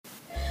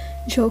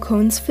Joel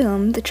Coen's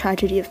film, The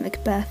Tragedy of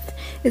Macbeth,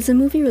 is a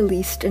movie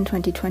released in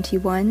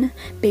 2021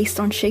 based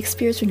on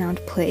Shakespeare's renowned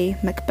play,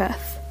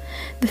 Macbeth.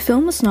 The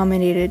film was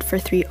nominated for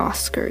 3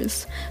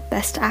 Oscars: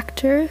 Best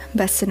Actor,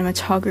 Best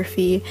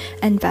Cinematography,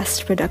 and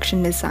Best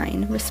Production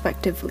Design,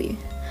 respectively.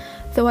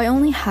 Though I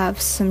only have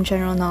some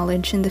general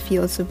knowledge in the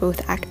fields of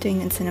both acting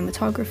and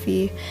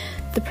cinematography,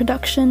 the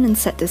production and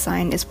set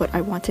design is what I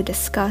want to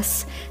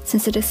discuss,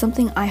 since it is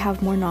something I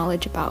have more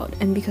knowledge about,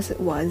 and because it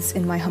was,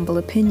 in my humble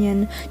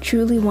opinion,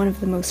 truly one of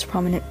the most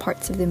prominent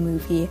parts of the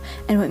movie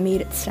and what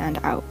made it stand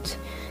out.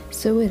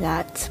 So with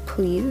that,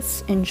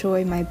 please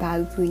enjoy my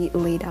badly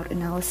laid out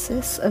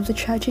analysis of The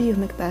Tragedy of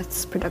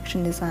Macbeth's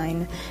production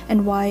design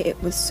and why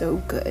it was so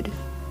good.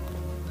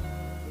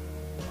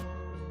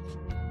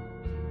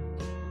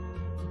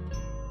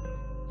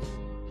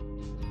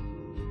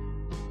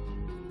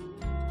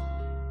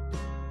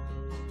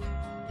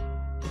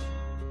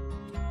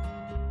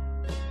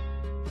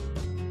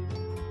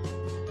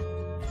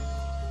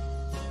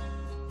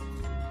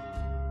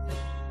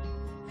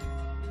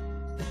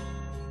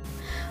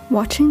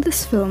 Watching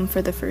this film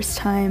for the first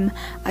time,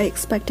 I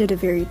expected a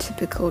very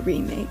typical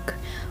remake.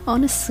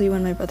 Honestly,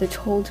 when my brother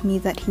told me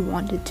that he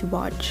wanted to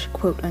watch,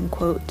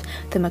 quote-unquote,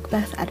 the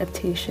Macbeth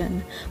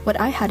adaptation, what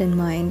I had in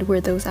mind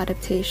were those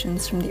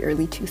adaptations from the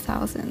early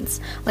 2000s,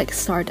 like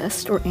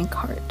Stardust or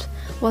Inkheart.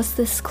 Was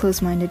this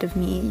close-minded of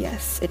me?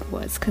 Yes, it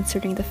was,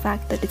 considering the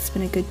fact that it's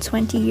been a good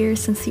 20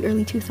 years since the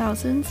early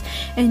 2000s,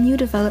 and new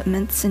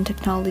developments in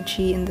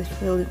technology in the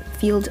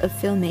field of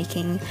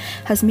filmmaking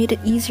has made it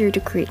easier to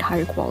create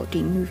higher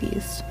quality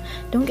movies.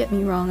 Don't get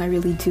me wrong, I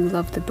really do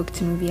love the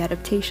book-to-movie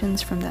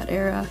adaptations from that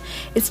era.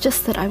 It's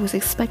just that I was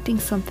expecting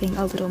something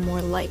a little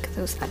more like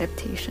those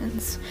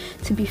adaptations.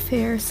 To be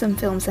fair, some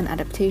films and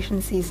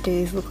adaptations these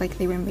days look like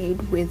they were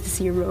made with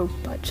zero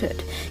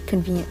budget,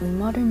 conveniently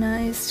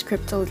modernized,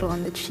 script a little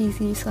on the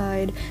cheesy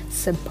side,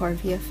 subpar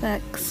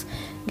VFX,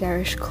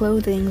 garish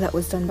clothing that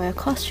was done by a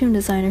costume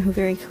designer who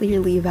very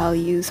clearly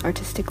values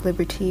artistic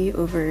liberty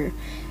over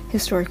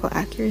historical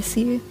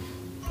accuracy,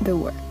 the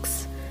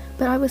works.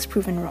 But I was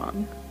proven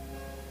wrong.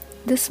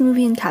 This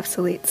movie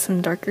encapsulates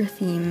some darker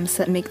themes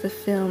that make the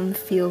film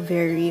feel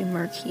very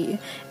murky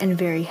and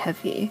very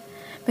heavy.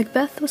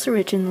 Macbeth was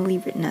originally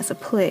written as a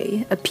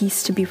play, a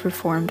piece to be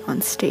performed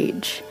on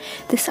stage.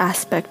 This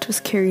aspect was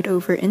carried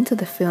over into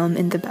the film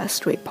in the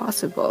best way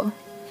possible.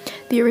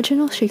 The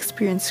original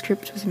Shakespearean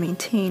script was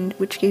maintained,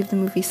 which gave the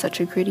movie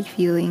such a gritty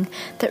feeling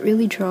that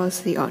really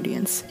draws the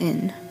audience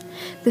in.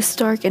 This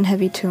dark and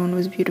heavy tone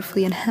was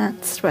beautifully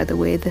enhanced by the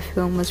way the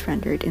film was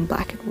rendered in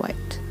black and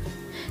white.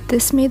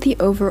 This made the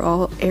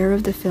overall air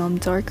of the film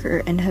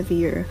darker and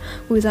heavier,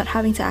 without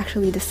having to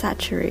actually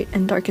desaturate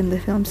and darken the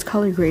film's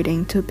color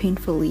grading to a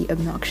painfully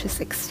obnoxious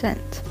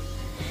extent.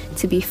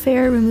 To be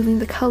fair, removing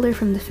the color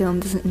from the film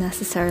doesn't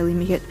necessarily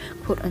make it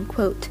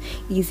quote-unquote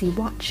easy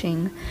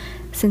watching,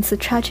 since The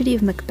Tragedy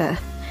of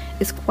Macbeth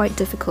is quite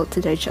difficult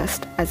to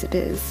digest as it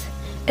is.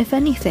 If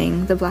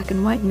anything, the black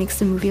and white makes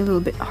the movie a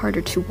little bit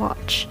harder to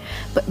watch,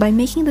 but by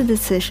making the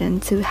decision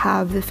to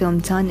have the film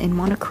done in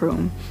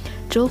monochrome,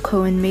 Joel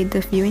Coen made the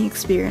viewing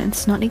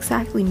experience not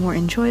exactly more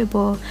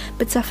enjoyable,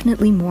 but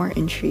definitely more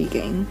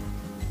intriguing.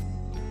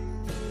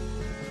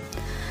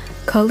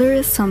 Color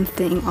is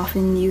something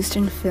often used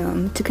in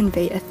film to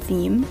convey a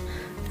theme,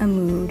 a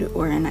mood,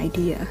 or an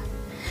idea.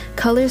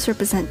 Colors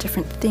represent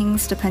different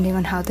things depending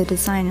on how the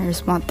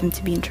designers want them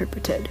to be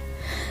interpreted.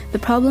 The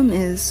problem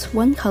is,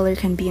 one color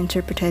can be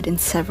interpreted in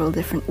several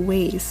different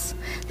ways.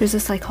 There's a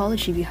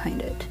psychology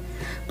behind it.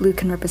 Blue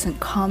can represent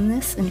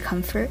calmness and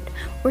comfort,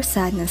 or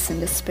sadness and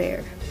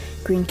despair.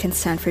 Green can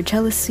stand for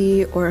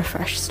jealousy or a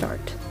fresh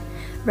start.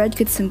 Red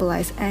could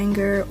symbolize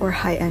anger or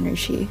high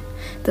energy.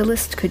 The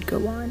list could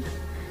go on.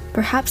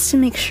 Perhaps to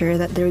make sure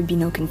that there would be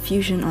no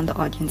confusion on the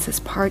audience's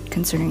part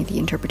concerning the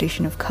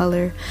interpretation of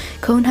color,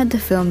 Coen had the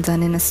film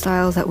done in a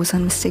style that was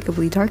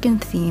unmistakably dark in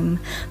theme,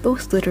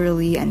 both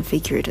literally and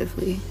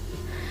figuratively.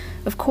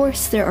 Of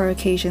course, there are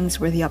occasions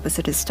where the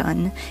opposite is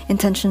done,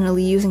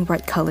 intentionally using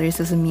bright colors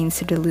as a means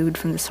to delude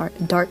from the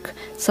dark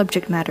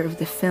subject matter of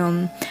the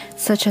film,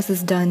 such as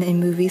is done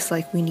in movies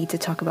like We Need to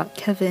Talk About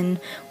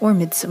Kevin or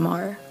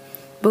Midsommar.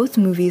 Both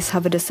movies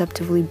have a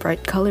deceptively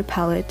bright color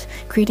palette,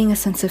 creating a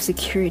sense of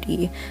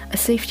security, a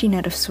safety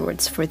net of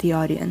sorts for the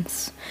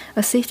audience.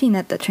 A safety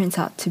net that turns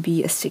out to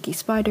be a sticky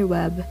spider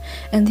web,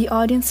 and the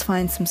audience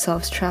finds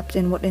themselves trapped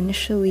in what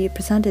initially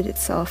presented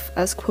itself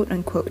as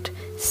quote-unquote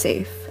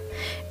safe.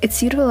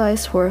 It's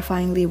utilized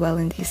horrifyingly well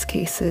in these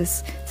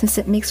cases, since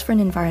it makes for an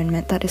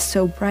environment that is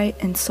so bright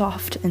and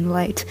soft and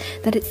light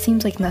that it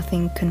seems like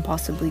nothing can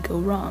possibly go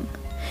wrong.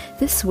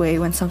 This way,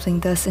 when something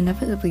does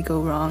inevitably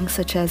go wrong,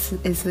 such as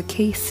is the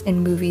case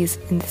in movies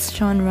in this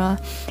genre,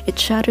 it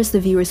shatters the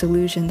viewer's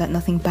illusion that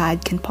nothing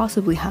bad can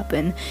possibly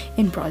happen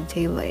in broad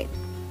daylight.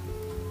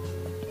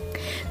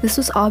 This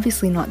was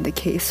obviously not the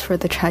case for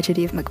The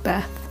Tragedy of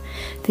Macbeth.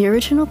 The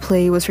original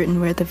play was written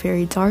with a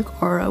very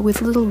dark aura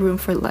with little room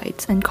for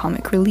light and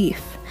comic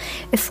relief.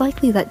 It's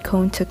likely that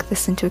Cohn took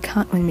this into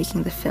account when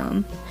making the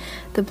film.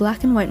 The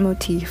black and white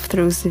motif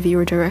throws the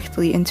viewer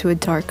directly into a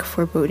dark,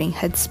 foreboding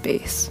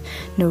headspace.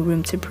 No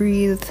room to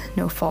breathe,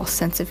 no false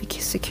sense of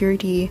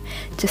security,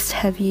 just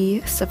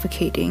heavy,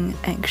 suffocating,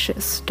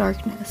 anxious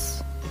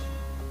darkness.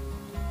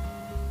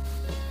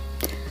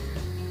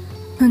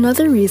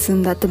 Another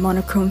reason that the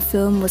monochrome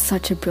film was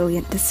such a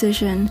brilliant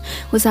decision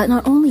was that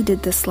not only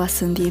did this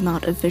lessen the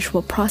amount of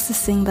visual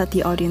processing that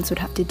the audience would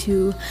have to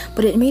do,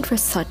 but it made for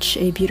such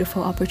a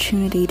beautiful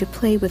opportunity to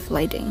play with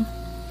lighting.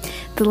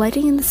 The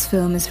lighting in this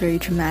film is very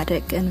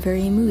dramatic and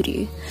very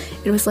moody.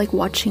 It was like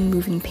watching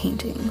moving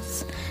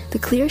paintings. The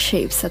clear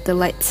shapes that the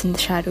lights and the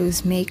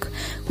shadows make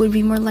would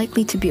be more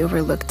likely to be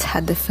overlooked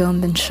had the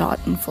film been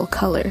shot in full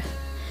color.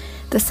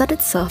 The set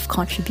itself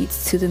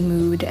contributes to the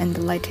mood and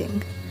the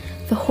lighting.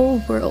 The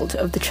whole world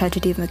of the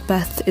tragedy of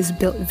Macbeth is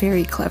built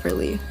very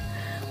cleverly.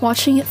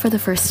 Watching it for the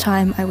first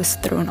time, I was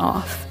thrown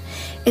off.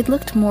 It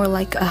looked more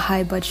like a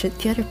high-budget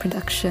theater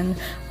production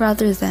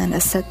rather than a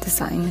set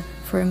design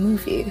for a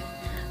movie.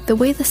 The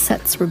way the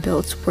sets were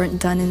built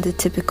weren't done in the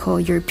typical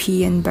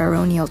European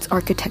baronial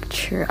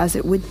architecture as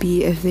it would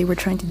be if they were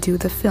trying to do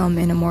the film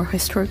in a more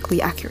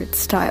historically accurate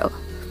style,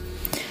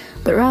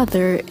 but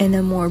rather in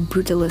a more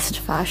brutalist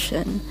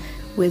fashion,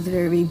 with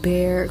very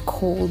bare,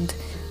 cold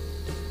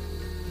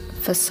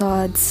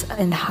facades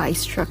and high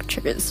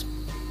structures.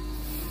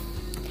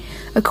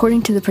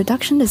 According to the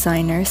production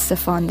designer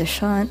Stéphane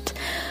Deschamps,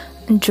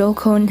 Joel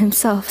Cohen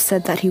himself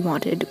said that he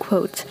wanted,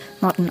 quote,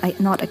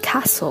 not a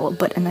castle,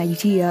 but an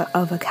idea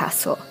of a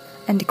castle,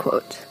 end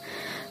quote.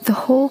 The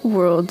whole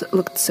world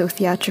looked so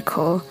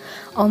theatrical,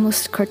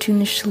 almost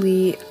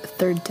cartoonishly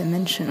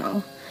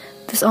third-dimensional.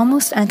 This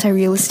almost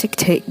anti-realistic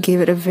take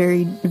gave it a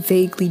very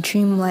vaguely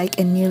dreamlike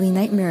and nearly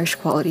nightmarish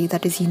quality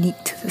that is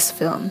unique to this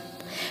film.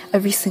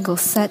 Every single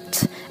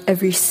set,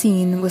 every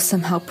scene was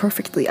somehow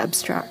perfectly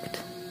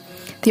abstract.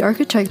 The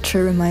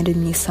architecture reminded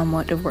me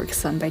somewhat of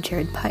works done by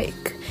Jared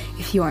Pike.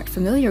 If you aren't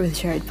familiar with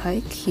Jared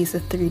Pike, he's a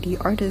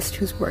 3D artist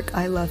whose work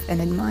I love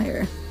and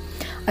admire.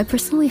 I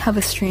personally have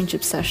a strange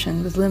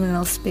obsession with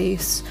liminal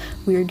space,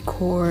 weird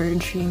core,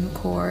 dream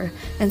core,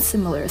 and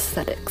similar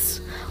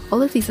aesthetics.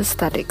 All of these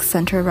aesthetics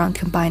center around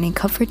combining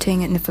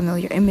comforting and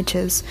familiar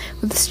images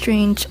with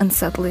strange,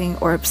 unsettling,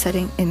 or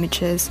upsetting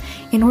images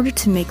in order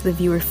to make the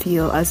viewer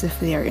feel as if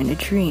they are in a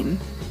dream.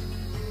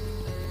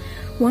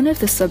 One of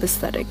the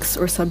sub-aesthetics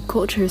or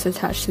subcultures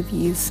attached to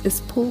these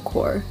is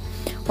poolcore,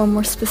 or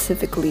more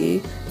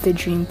specifically, the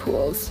dream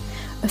pools,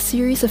 a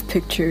series of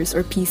pictures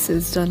or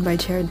pieces done by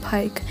Jared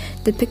Pike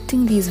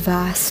depicting these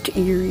vast,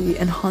 eerie,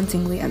 and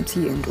hauntingly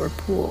empty indoor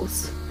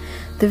pools.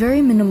 The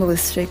very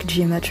minimalistic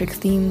geometric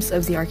themes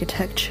of the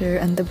architecture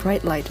and the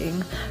bright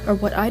lighting are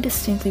what I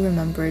distinctly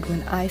remembered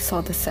when I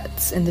saw the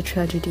sets in The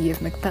Tragedy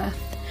of Macbeth.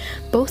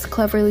 Both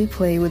cleverly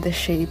play with the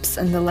shapes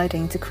and the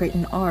lighting to create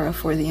an aura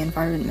for the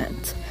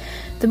environment.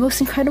 The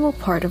most incredible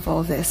part of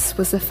all this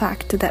was the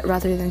fact that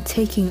rather than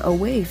taking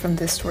away from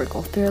the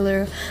historical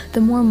thriller,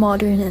 the more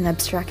modern and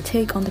abstract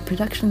take on the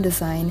production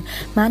design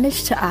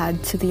managed to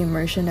add to the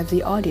immersion of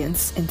the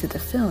audience into the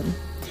film.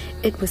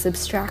 It was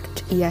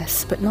abstract,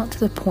 yes, but not to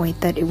the point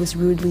that it was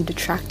rudely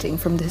detracting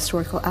from the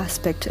historical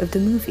aspect of the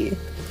movie.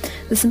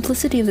 The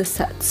simplicity of the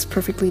sets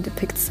perfectly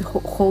depicts the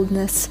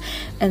coldness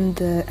and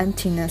the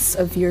emptiness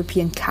of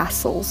European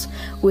castles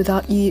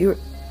without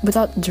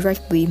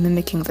directly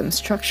mimicking them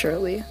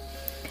structurally.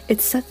 It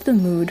set the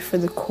mood for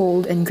the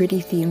cold and gritty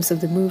themes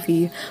of the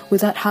movie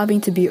without having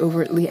to be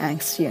overtly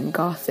angsty and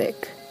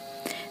gothic.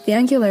 The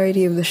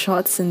angularity of the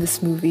shots in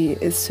this movie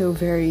is so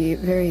very,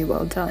 very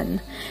well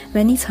done.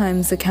 Many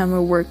times the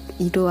camera work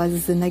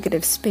utilizes the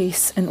negative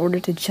space in order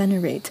to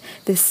generate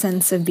this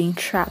sense of being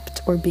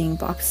trapped or being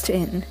boxed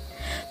in.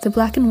 The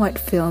black and white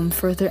film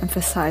further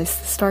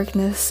emphasized the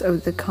starkness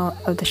of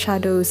the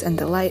shadows and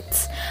the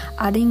lights,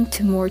 adding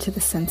more to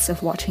the sense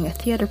of watching a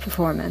theater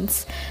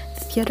performance.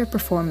 The theater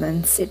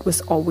performance it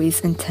was always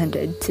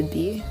intended to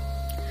be.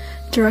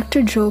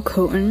 Director Joel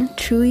Cohen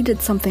truly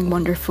did something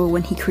wonderful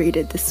when he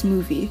created this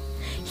movie.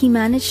 He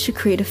managed to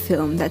create a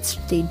film that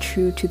stayed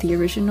true to the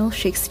original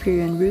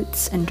Shakespearean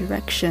roots and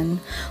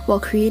direction while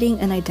creating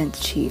an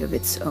identity of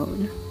its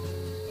own.